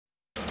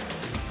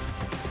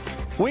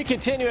We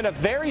continue in a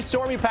very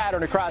stormy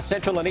pattern across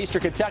central and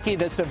eastern Kentucky.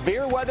 The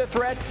severe weather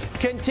threat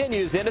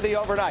continues into the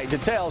overnight.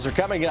 Details are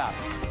coming up.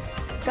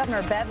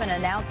 Governor Bevin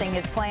announcing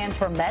his plans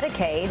for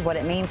Medicaid, what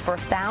it means for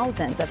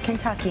thousands of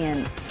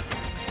Kentuckians.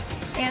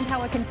 And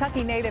how a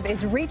Kentucky native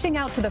is reaching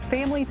out to the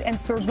families and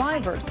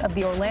survivors of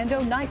the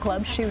Orlando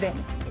nightclub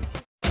shooting.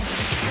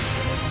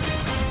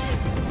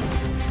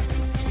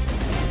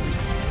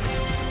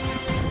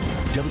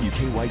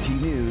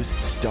 WKYT News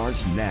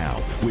starts now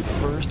with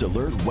First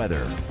Alert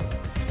Weather.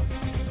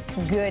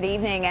 Good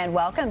evening and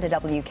welcome to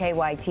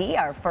WKYT.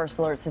 Our First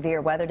Alert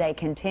Severe Weather Day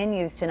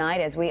continues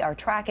tonight as we are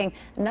tracking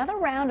another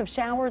round of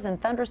showers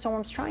and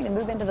thunderstorms trying to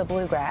move into the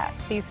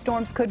bluegrass. These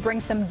storms could bring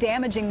some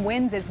damaging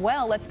winds as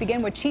well. Let's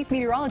begin with Chief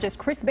Meteorologist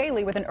Chris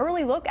Bailey with an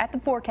early look at the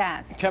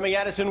forecast. Coming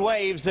at us in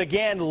waves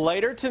again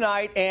later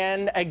tonight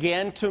and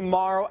again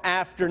tomorrow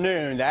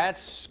afternoon.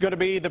 That's going to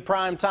be the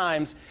prime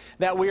times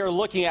that we are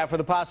looking at for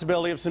the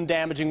possibility of some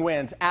damaging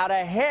winds. Out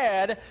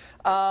ahead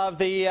of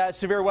the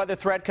severe weather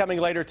threat coming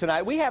later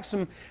tonight, we have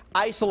some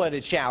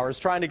isolated showers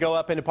trying to go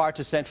up into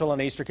parts of central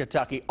and eastern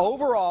Kentucky.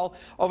 Overall,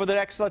 over the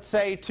next, let's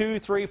say, 2,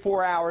 3,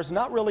 4 hours,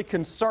 not really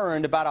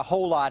concerned about a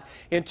whole lot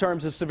in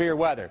terms of severe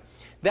weather.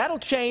 That'll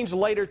change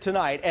later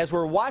tonight as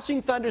we're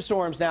watching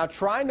thunderstorms now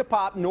trying to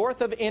pop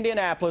north of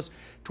Indianapolis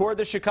toward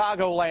the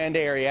Chicagoland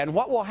area. And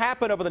what will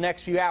happen over the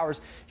next few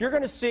hours, you're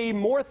going to see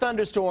more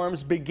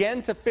thunderstorms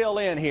begin to fill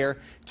in here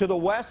to the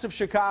west of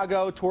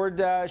Chicago, toward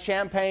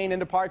Champaign,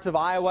 into parts of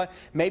Iowa,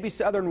 maybe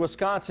southern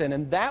Wisconsin.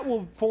 And that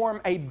will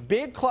form a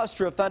big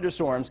cluster of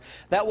thunderstorms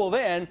that will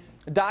then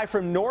die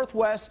from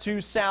northwest to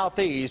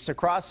southeast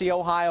across the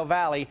Ohio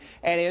Valley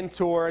and in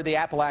toward the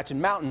Appalachian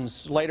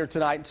Mountains later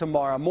tonight and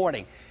tomorrow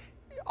morning.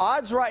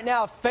 Odds right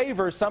now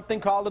favor something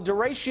called a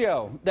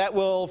derecho that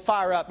will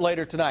fire up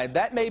later tonight.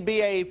 That may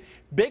be a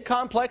big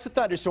complex of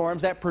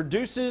thunderstorms that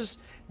produces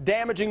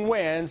damaging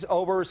winds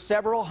over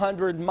several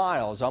hundred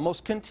miles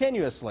almost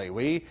continuously.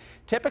 We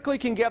typically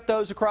can get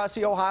those across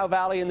the Ohio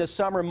Valley in the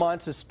summer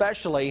months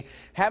especially.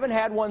 Haven't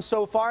had one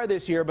so far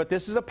this year, but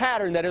this is a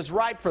pattern that is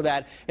ripe for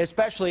that,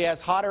 especially as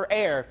hotter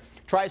air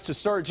tries to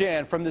surge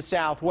in from the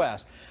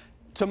southwest.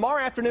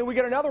 Tomorrow afternoon, we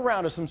get another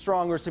round of some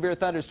stronger severe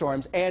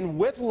thunderstorms, and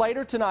with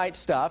later tonight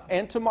stuff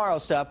and tomorrow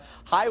stuff,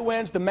 high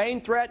winds, the main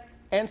threat,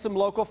 and some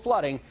local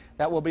flooding,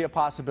 that will be a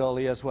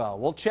possibility as well.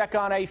 We'll check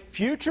on a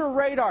future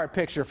radar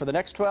picture for the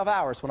next 12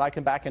 hours when I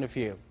come back in a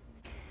few.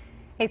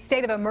 A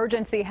state of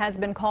emergency has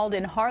been called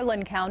in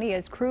Harlan County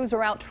as crews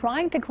are out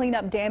trying to clean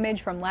up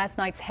damage from last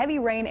night's heavy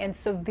rain and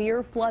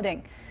severe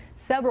flooding.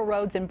 Several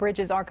roads and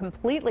bridges are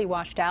completely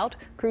washed out.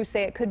 Crews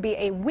say it could be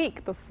a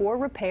week before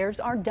repairs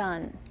are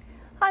done.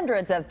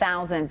 Hundreds of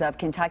thousands of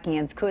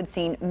Kentuckians could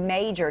see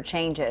major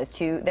changes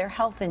to their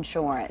health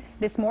insurance.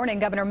 This morning,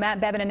 Governor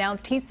Matt Bevin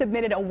announced he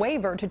submitted a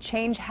waiver to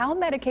change how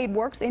Medicaid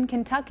works in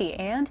Kentucky.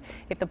 And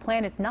if the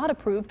plan is not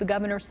approved, the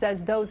governor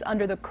says those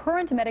under the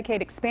current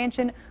Medicaid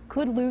expansion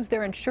could lose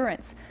their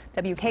insurance.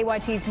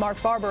 WKYT's Mark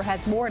Barber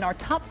has more in our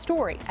top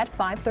story at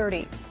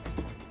 5:30.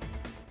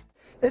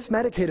 If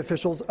Medicaid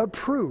officials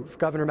approve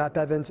Governor Matt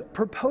Bevin's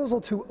proposal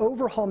to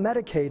overhaul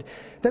Medicaid,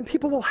 then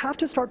people will have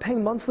to start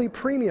paying monthly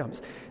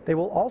premiums. They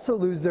will also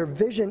lose their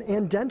vision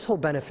and dental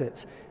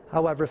benefits.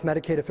 However, if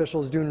Medicaid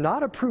officials do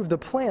not approve the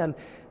plan,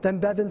 then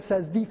Bevin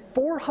says the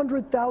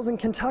 400,000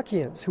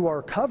 Kentuckians who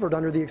are covered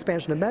under the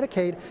expansion of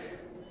Medicaid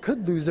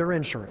could lose their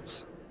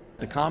insurance.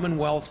 The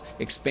Commonwealth's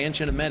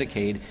expansion of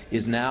Medicaid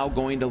is now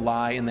going to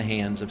lie in the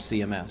hands of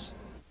CMS.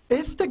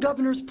 If the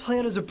governor's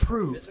plan is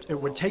approved,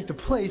 it would take the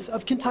place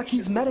of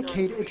Kentucky's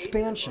Medicaid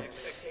expansion.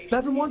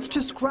 Bevin wants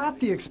to scrap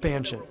the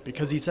expansion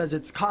because he says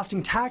it's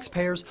costing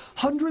taxpayers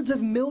hundreds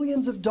of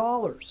millions of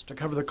dollars to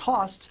cover the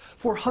costs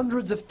for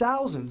hundreds of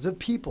thousands of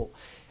people.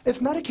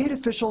 If Medicaid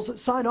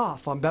officials sign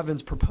off on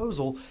Bevin's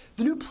proposal,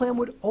 the new plan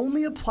would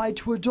only apply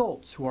to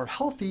adults who are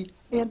healthy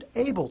and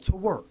able to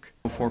work.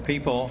 For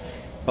people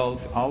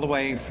both all the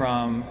way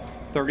from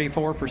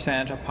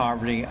 34% of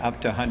poverty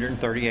up to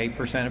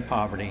 138% of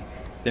poverty,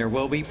 there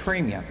will be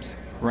premiums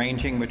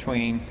ranging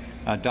between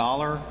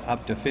 $1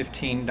 up to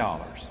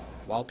 $15.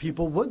 While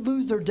people would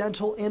lose their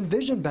dental and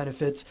vision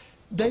benefits,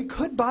 they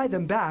could buy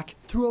them back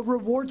through a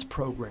rewards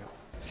program.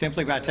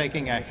 Simply by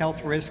taking a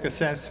health risk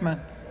assessment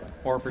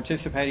or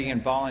participating in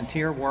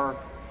volunteer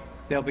work,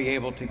 they'll be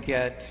able to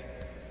get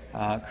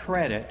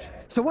credit.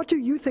 So what do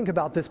you think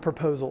about this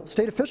proposal?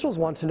 State officials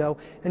want to know,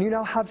 and you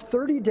now have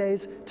 30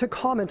 days to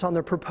comment on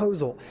their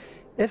proposal.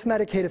 If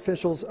Medicaid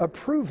officials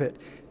approve it,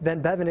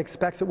 then Bevin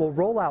expects it will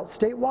roll out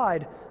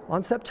statewide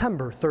on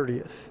September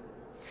 30th.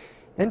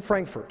 In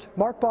Frankfort,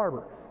 Mark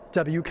Barber,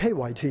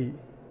 WKYT.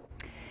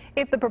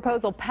 If the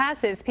proposal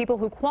passes, people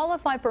who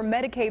qualify for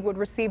Medicaid would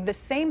receive the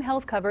same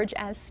health coverage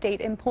as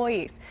state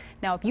employees.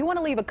 Now, if you want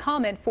to leave a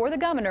comment for the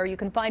governor, you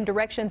can find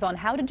directions on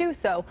how to do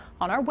so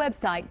on our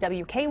website,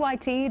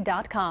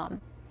 WKYT.com.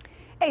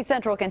 A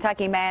Central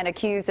Kentucky man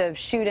accused of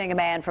shooting a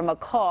man from a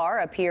car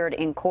appeared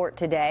in court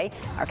today.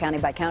 Our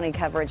county-by-county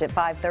coverage at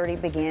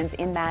 5:30 begins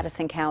in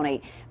Madison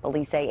County.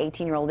 Police say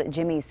 18-year-old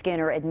Jimmy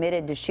Skinner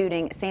admitted to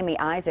shooting Sammy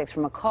Isaacs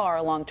from a car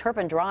along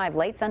Turpin Drive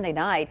late Sunday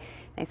night.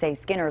 They say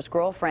Skinner's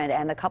girlfriend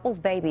and the couple's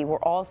baby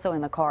were also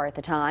in the car at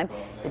the time.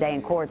 Today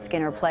in court,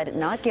 Skinner pled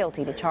not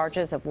guilty to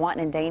charges of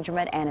wanton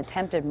endangerment and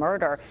attempted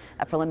murder.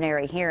 A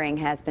preliminary hearing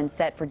has been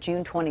set for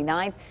June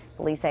 29th.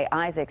 Police say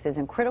Isaacs is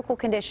in critical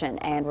condition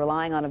and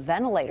relying on a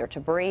ventilator to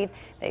breathe.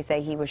 They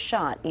say he was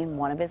shot in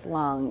one of his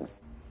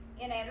lungs.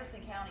 In Anderson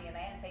County, a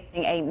man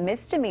facing a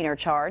misdemeanor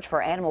charge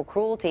for animal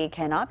cruelty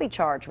cannot be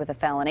charged with a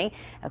felony.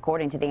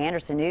 According to the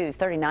Anderson News,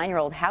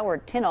 39-year-old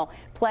Howard Tinnell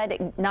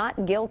pled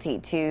not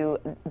guilty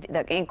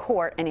in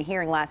court in a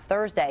hearing last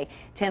Thursday.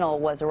 Tinnell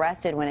was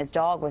arrested when his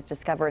dog was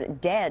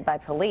discovered dead by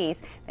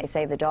police. They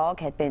say the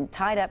dog had been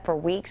tied up for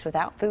weeks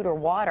without food or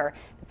water.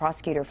 The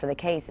prosecutor for the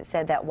case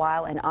said that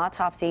while an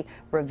autopsy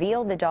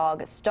revealed the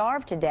dog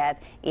starved to death,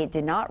 it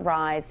did not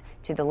rise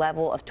to the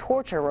level of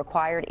torture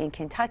required in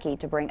Kentucky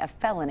to bring a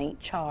felony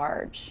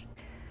charge.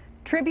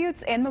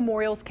 Tributes and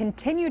memorials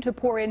continue to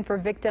pour in for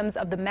victims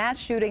of the mass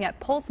shooting at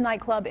Pulse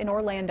nightclub in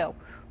Orlando.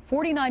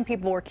 49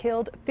 people were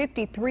killed,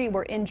 53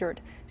 were injured.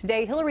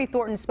 Today, Hillary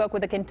Thornton spoke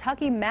with a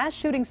Kentucky mass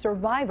shooting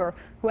survivor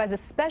who has a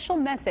special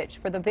message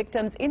for the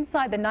victims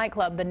inside the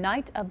nightclub the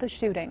night of the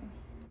shooting.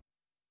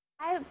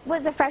 I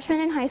was a freshman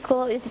in high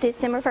school. It was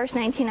December 1st,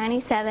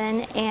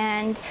 1997,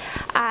 and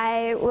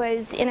I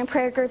was in a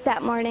prayer group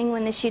that morning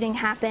when the shooting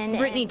happened.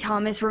 Brittany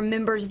Thomas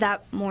remembers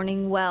that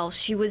morning well.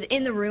 She was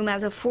in the room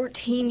as a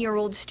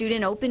 14-year-old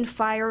student opened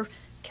fire,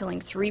 killing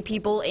 3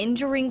 people,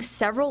 injuring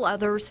several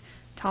others.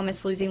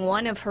 Thomas losing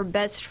one of her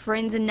best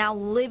friends and now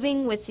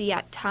living with the,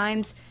 at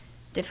times,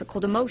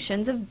 difficult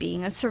emotions of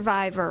being a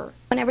survivor.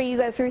 Whenever you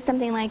go through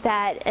something like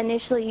that,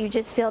 initially you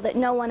just feel that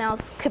no one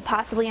else could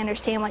possibly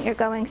understand what you're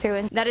going through.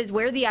 And that is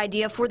where the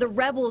idea for the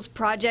Rebels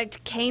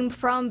Project came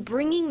from,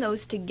 bringing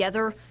those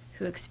together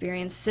who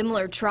experienced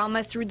similar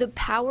trauma through the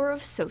power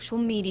of social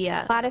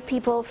media. A lot of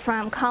people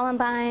from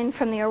Columbine,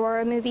 from the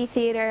Aurora movie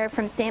theater,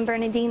 from San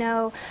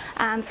Bernardino,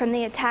 from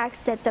the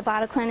attacks at the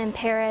Bataclan in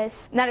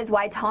Paris. That is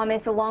why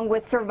Thomas, along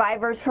with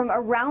survivors from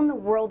around the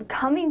world,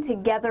 coming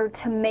together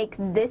to make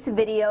this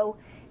video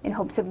in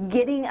hopes of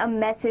getting a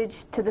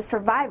message to the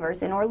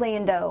survivors in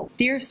Orlando.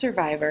 Dear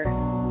survivor,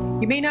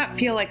 you may not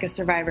feel like a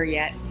survivor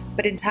yet,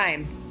 but in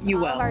time, you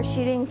will. All of our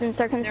shootings and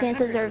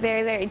circumstances are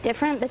very, very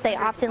different, but they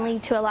often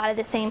lead to a lot of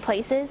the same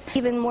places.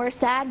 Even more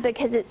sad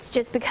because it's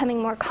just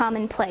becoming more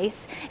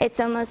commonplace.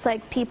 It's almost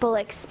like people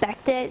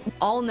expect it.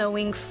 All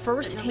knowing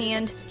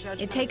firsthand,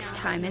 it takes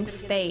time and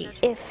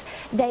space. If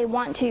they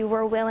want to,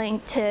 we're willing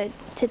to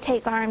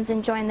take arms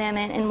and join them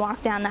and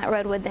walk down that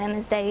road with them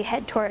as they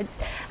head towards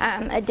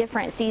a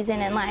different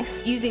season in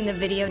life. Using the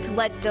video to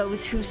let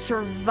those who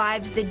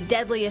survived the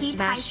deadliest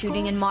mass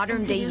shooting in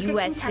modern day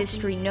U.S.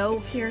 history know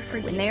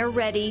when they are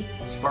ready,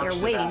 they're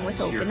waiting with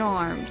open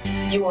arms.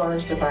 You are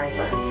a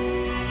survivor,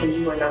 and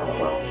you are not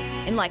alone.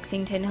 In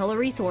Lexington,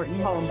 Hillary Thornton,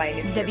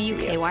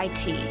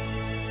 WKYT.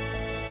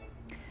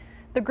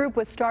 The group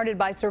was started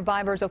by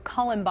survivors of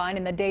Columbine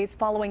in the days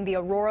following the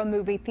Aurora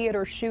movie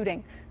theater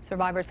shooting.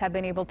 Survivors have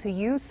been able to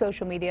use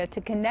social media to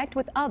connect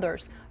with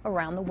others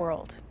around the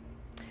world.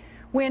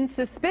 When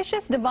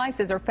suspicious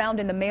devices are found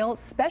in the mail,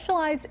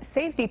 specialized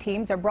safety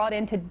teams are brought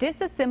in to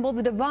disassemble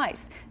the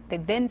device. They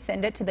then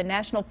send it to the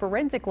National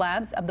Forensic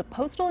Labs of the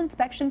Postal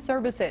Inspection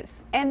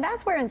Services. And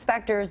that's where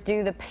inspectors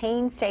do the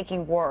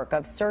painstaking work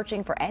of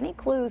searching for any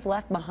clues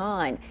left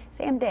behind.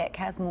 Sam Dick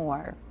has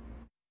more.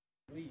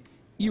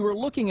 You are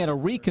looking at a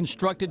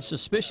reconstructed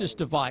suspicious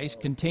device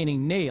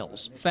containing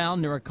nails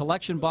found near a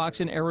collection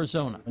box in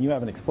Arizona. When you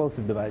have an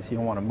explosive device, you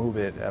don't want to move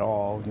it at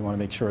all. You want to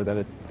make sure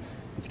that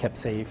it's kept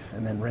safe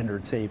and then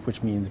rendered safe,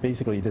 which means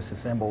basically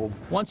disassembled.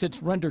 Once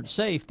it's rendered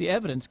safe, the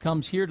evidence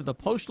comes here to the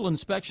Postal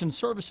Inspection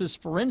Services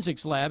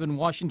Forensics Lab in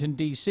Washington,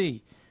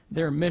 D.C.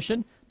 Their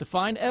mission, to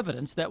find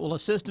evidence that will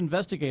assist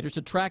investigators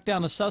to track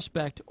down a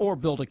suspect or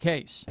build a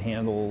case.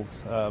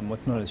 Handles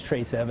what's known as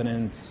trace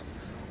evidence.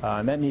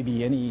 And that may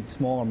be any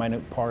small or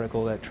minute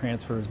particle that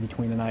transfers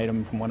between an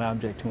item from one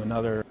object to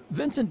another.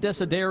 Vincent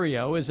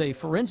Desiderio is a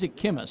forensic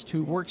chemist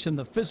who works in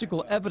the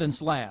Physical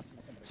Evidence Lab.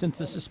 Since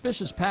the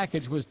suspicious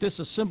package was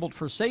disassembled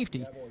for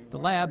safety, the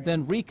lab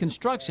then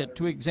reconstructs it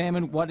to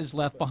examine what is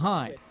left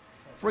behind.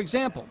 For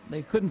example,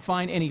 they couldn't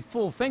find any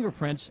full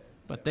fingerprints,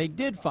 but they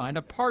did find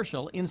a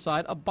partial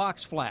inside a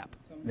box flap.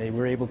 They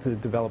were able to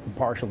develop a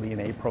partial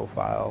DNA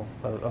profile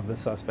of the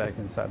suspect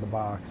inside the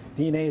box.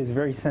 DNA is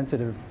very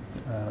sensitive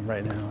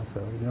right now,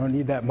 so you don't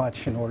need that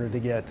much in order to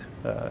get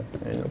a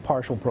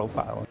partial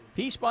profile.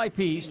 Piece by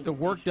piece, the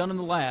work done in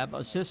the lab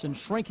assists in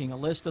shrinking a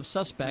list of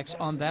suspects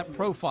on that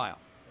profile.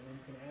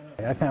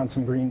 I found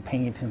some green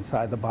paint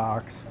inside the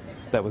box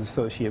that was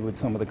associated with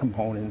some of the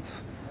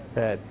components.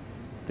 That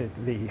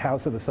the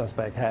house of the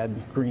suspect had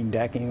green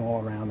decking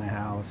all around the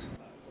house.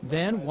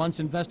 Then, once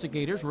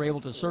investigators were able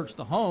to search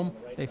the home,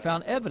 they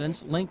found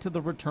evidence linked to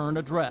the return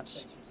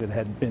address. It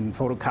had been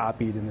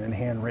photocopied and then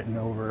handwritten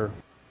over.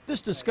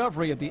 This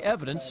discovery of the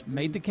evidence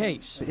made the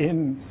case.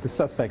 In the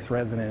suspect's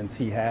residence,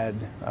 he had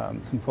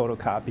some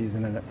photocopies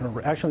and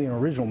actually an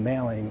original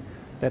mailing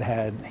that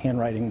had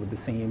handwriting with the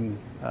same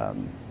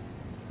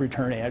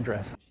return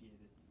address.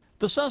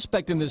 The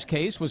suspect in this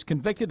case was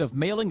convicted of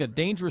mailing a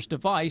dangerous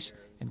device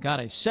and got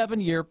a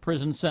 7-year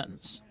prison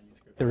sentence.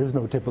 There is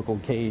no typical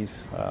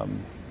case.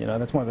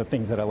 That's one of the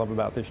things that I love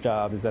about this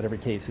job, is that every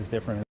case is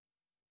different.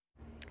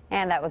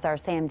 And that was our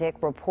Sam Dick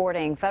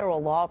reporting.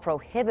 Federal law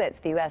prohibits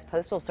the U.S.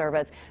 Postal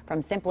Service from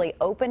simply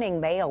opening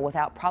mail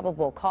without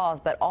probable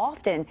cause, but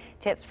often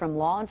tips from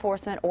law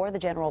enforcement or the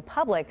general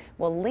public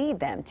will lead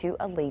them to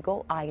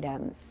illegal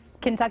items.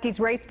 Kentucky's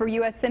race for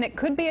U.S. Senate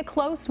could be a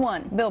close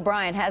one. Bill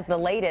Bryant has the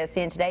latest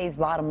in today's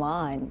Bottom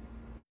Line.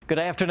 Good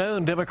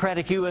afternoon.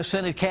 Democratic U.S.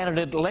 Senate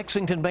candidate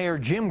Lexington Mayor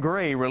Jim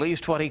Gray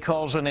released what he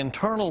calls an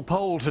internal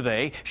poll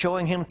today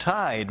showing him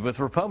tied with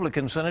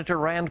Republican Senator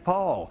Rand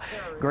Paul.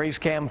 Gray's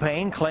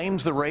campaign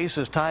claims the race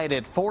is tied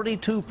at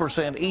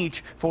 42%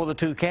 each for the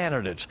two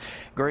candidates.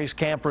 Gray's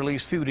camp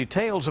released few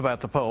details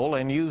about the poll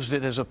and used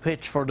it as a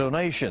pitch for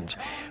donations.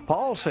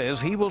 Paul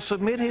says he will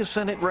submit his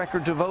Senate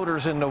record to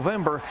voters in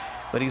November,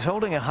 but he's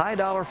holding a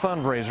high-dollar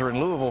fundraiser in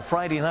Louisville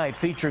Friday night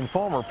featuring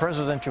former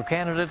presidential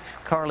candidate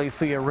Carly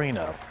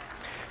Fiorina.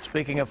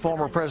 Speaking of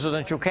former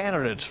presidential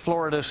candidates,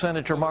 Florida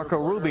Senator Marco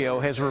Rubio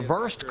has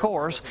reversed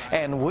course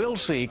and will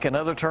seek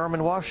another term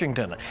in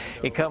Washington.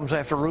 It comes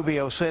after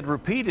Rubio said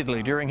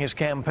repeatedly during his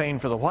campaign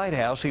for the White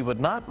House he would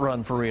not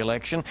run for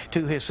re-election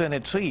to his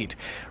Senate seat.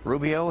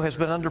 Rubio has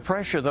been under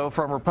pressure, though,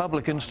 from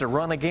Republicans to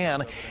run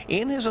again.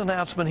 In his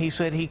announcement, he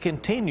said he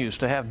continues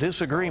to have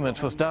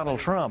disagreements with Donald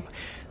Trump.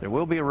 There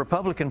will be a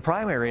Republican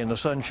primary in the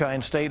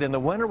Sunshine State, and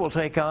the winner will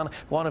take on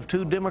one of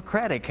two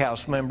Democratic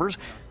House members,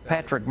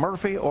 Patrick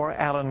Murphy or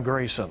Alan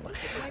Grayson.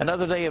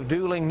 Another day of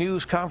dueling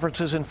news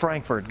conferences in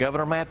Frankfurt.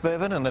 Governor Matt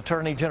Bevin and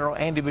Attorney General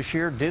Andy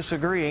Beshear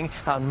disagreeing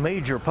on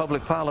major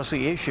public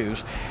policy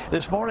issues.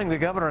 This morning, the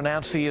governor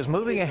announced he is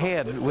moving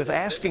ahead with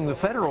asking the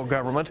federal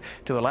government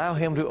to allow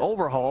him to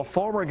overhaul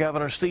former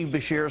Governor Steve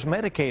Beshear's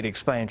Medicaid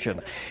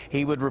expansion.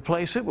 He would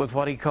replace it with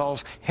what he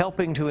calls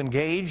helping to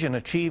engage and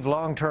achieve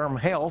long-term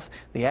health.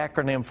 The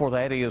acronym for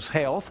that is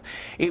HEALTH.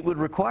 It would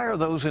require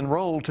those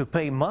enrolled to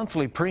pay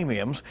monthly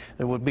premiums.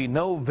 There would be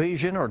no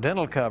vision or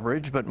dental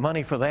coverage, but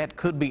money for that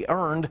could be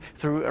earned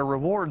through a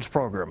rewards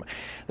program.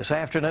 This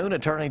afternoon,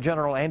 Attorney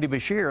General Andy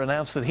Beshear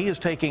announced that he is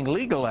taking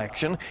legal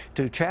action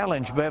to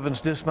challenge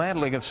Bevin's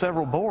dismantling of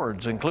several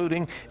boards,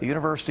 including the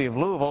University of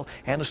Louisville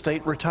and a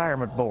state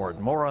retirement board.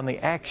 More on the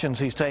actions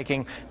he's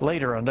taking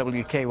later on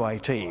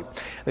WKYT.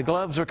 The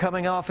gloves are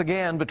coming off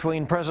again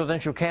between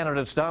presidential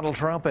candidates Donald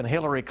Trump and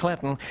Hillary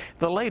Clinton.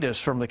 The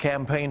latest from the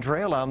campaign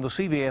trail on the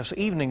CBS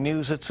Evening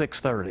News at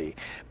 6:30.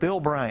 Bill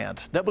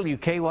Bryant,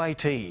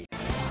 WKYT.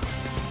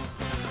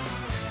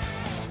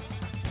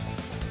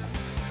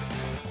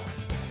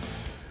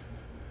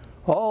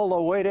 All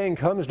the waiting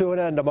comes to an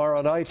end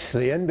tomorrow night.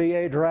 The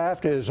NBA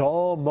draft is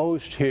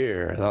almost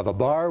here. Now, the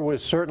bar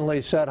was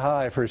certainly set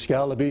high for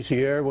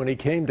Scalabrine when he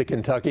came to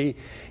Kentucky.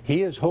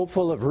 He is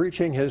hopeful of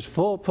reaching his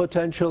full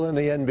potential in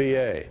the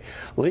NBA.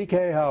 Lee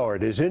K.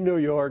 Howard is in New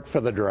York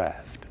for the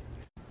draft.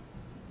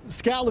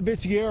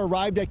 Scalabrine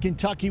arrived at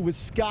Kentucky with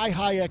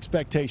sky-high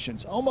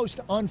expectations, almost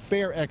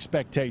unfair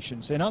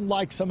expectations. And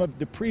unlike some of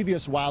the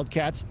previous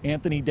Wildcats,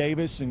 Anthony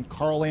Davis and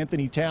Karl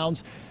Anthony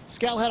Towns,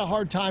 Scal had a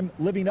hard time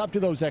living up to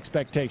those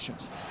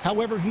expectations.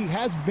 However, he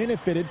has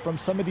benefited from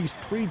some of these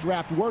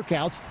pre-draft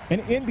workouts,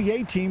 and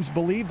NBA teams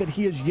believe that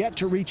he is yet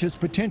to reach his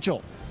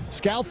potential.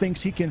 Scal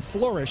thinks he can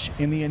flourish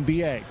in the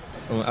NBA.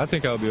 I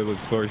think I'll be able to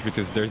flourish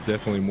because there's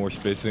definitely more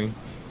spacing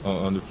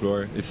on the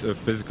floor. It's a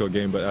physical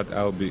game, but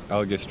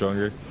I'll get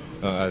stronger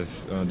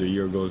as the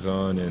year goes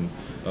on,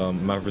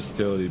 and my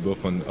versatility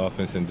both on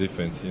offense and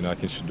defense. I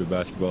can shoot the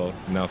basketball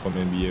now from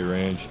NBA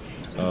range,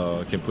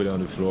 can put it on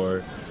the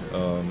floor,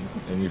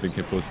 and even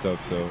can post up.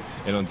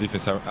 And on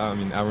defense,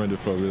 I run the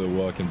floor really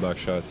well. I can block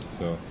shots.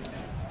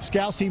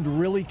 Scal seemed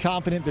really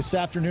confident this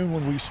afternoon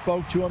when we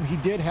spoke to him. He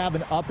did have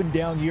an up and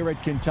down year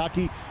at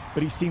Kentucky,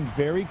 but he seemed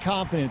very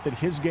confident that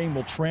his game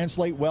will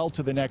translate well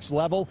to the next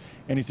level,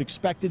 and he's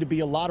expected to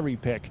be a lottery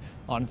pick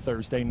on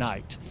Thursday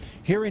night.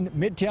 Here in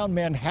Midtown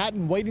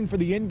Manhattan, waiting for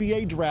the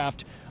NBA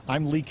draft,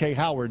 I'm Lee K.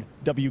 Howard,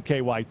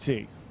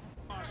 WKYT.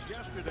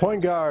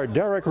 Point guard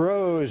Derrick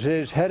Rose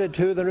is headed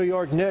to the New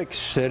York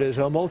Knicks. It is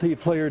a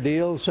multiplayer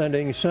deal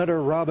sending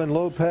center Robin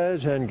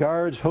Lopez and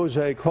guards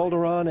Jose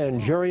Calderon and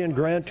Jerian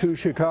Grant to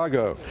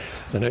Chicago.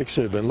 The Knicks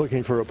have been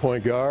looking for a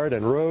point guard,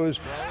 and Rose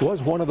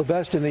was one of the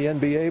best in the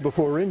NBA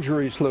before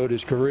injury slowed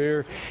his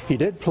career. He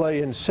did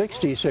play in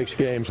 66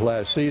 games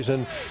last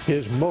season,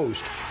 his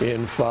most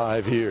in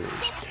 5 years.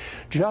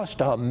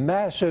 Just a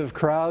massive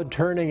crowd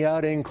turning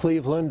out in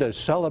Cleveland to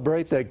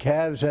celebrate the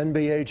Cavs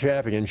NBA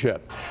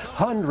championship.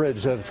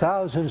 Hundreds of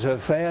thousands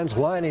of fans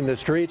lining the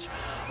streets.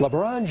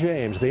 LeBron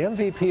James, the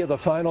MVP of the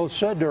finals,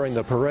 said during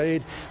the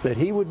parade that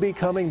he would be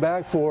coming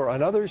back for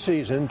another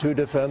season to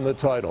defend the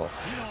title.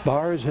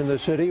 Bars in the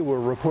city were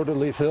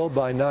reportedly filled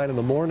by 9 in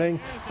the morning.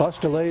 Bus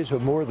delays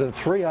of more than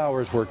 3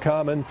 hours were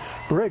common.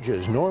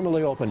 Bridges,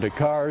 normally open to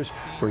cars,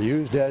 were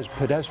used as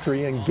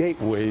pedestrian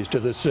gateways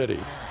to the city.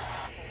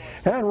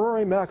 And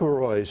Rory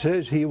McIlroy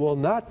says he will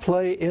not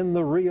play in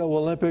the Rio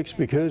Olympics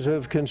because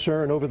of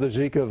concern over the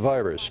Zika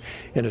virus.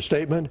 In a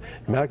statement,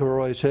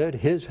 McIlroy said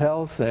his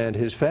health and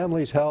his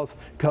family's health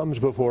comes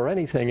before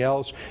anything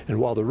else, and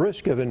while the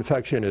risk of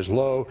infection is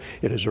low,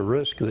 it is a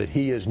risk that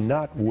he is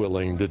not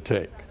willing to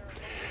take.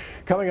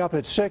 Coming up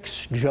at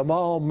 6,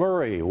 Jamal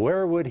Murray.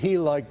 Where would he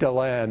like to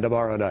land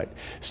tomorrow night?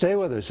 Stay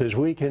with us as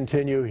we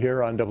continue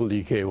here on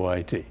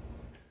WKYT.